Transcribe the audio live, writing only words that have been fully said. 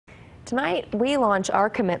Tonight, we launch our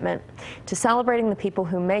commitment to celebrating the people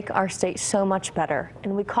who make our state so much better,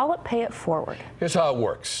 and we call it Pay It Forward. Here's how it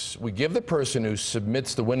works. We give the person who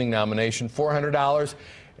submits the winning nomination $400,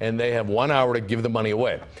 and they have 1 hour to give the money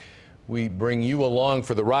away. We bring you along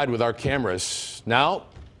for the ride with our cameras. Now,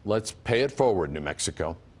 let's pay it forward, New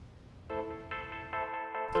Mexico.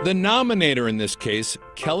 The nominator in this case,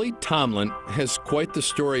 Kelly Tomlin, has quite the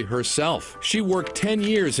story herself. She worked 10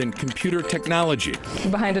 years in computer technology.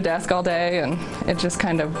 Behind a desk all day, and it just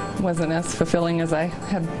kind of wasn't as fulfilling as I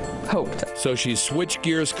had hoped. So she switched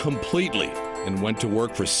gears completely and went to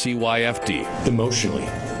work for CYFD. Emotionally,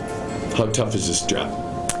 how tough is this job?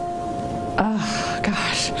 Oh,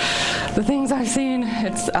 gosh. The things I've seen,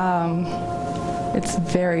 it's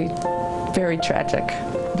very, very tragic,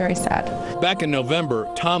 very sad. Back in November,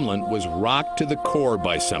 Tomlin was rocked to the core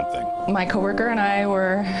by something. My coworker and I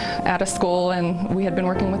were at a school, and we had been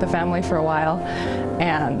working with a family for a while,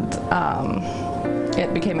 and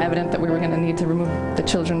it became evident that we were going to need to remove the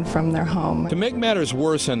children from their home. To make matters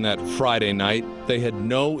worse, on that Friday night, they had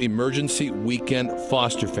no emergency weekend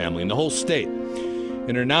foster family in the whole state.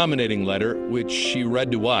 In her nominating letter, which she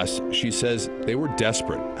read to us, she says they were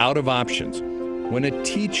desperate, out of options, when a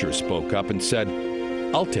teacher spoke up and said,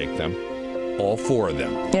 "I'll take them, all 4 of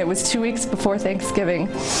them." It was 2 weeks before Thanksgiving,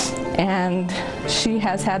 and she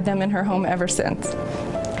has had them in her home ever since,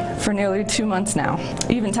 for nearly 2 months now.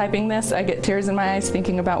 Even typing this, I get tears in my eyes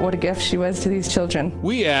thinking about what a gift she was to these children.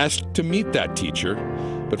 We asked to meet that teacher,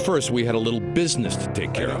 but first we had a little business to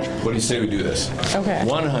take care of. What do you say we do this? Okay.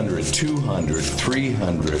 100, 200,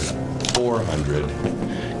 300, 400.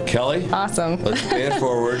 Kelly? Awesome. Let's pay it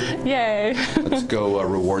forward. Yay. Let's go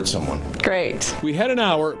reward someone. Great. We had an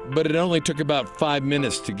hour, but it only took about 5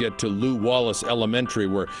 minutes to get to Lou Wallace Elementary,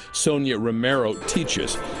 where Sonia Romero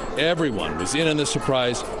teaches. Everyone was in on the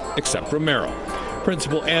surprise except Romero.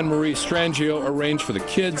 Principal Anne Marie Strangio arranged for the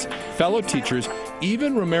kids, fellow teachers,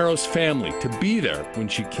 even Romero's family to be there when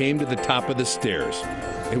she came to the top of the stairs.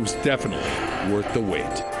 It was definitely worth the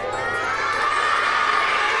wait.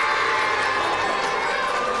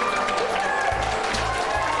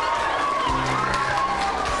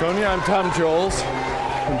 Sonia, I'm Tom Joels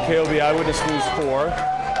from KOB Eyewitness News 4,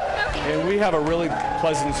 and we have a really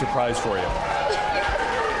pleasant surprise for you.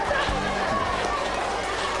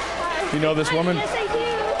 You know this woman? Yes, I do.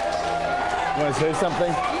 You want to say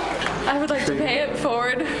something? I would like to pay it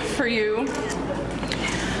forward for you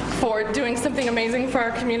for doing something amazing for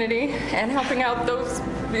our community and helping out those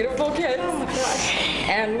beautiful kids. Oh my gosh.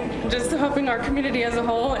 And just helping our community as a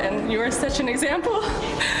whole. And you are such an example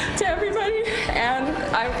to everybody. And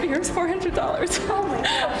here's $400. Oh my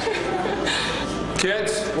gosh.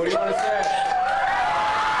 Kids, what do you want to say?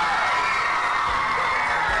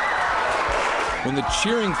 When the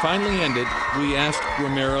cheering finally ended, we asked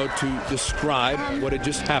Romero to describe what had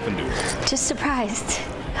just happened to her. Just surprised,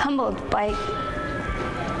 humbled by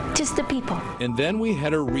just the people. And then we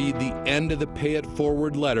had her read the end of the Pay It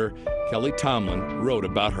Forward letter Kelly Tomlin wrote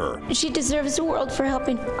about her. She deserves the world for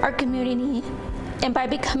helping our community and by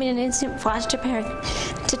becoming an instant foster parent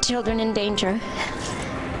to children in danger.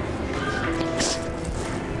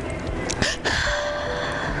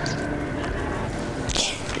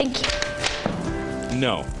 Thank you.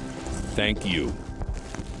 No, thank you.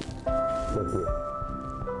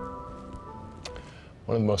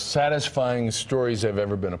 One of the most satisfying stories I've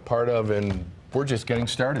ever been a part of, and we're just getting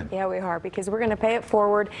started. Yeah, we are, because we're going to pay it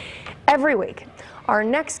forward every week. Our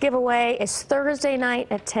next giveaway is Thursday night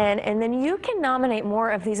at 10, and then you can nominate more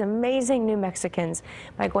of these amazing New Mexicans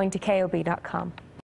by going to KOB.com.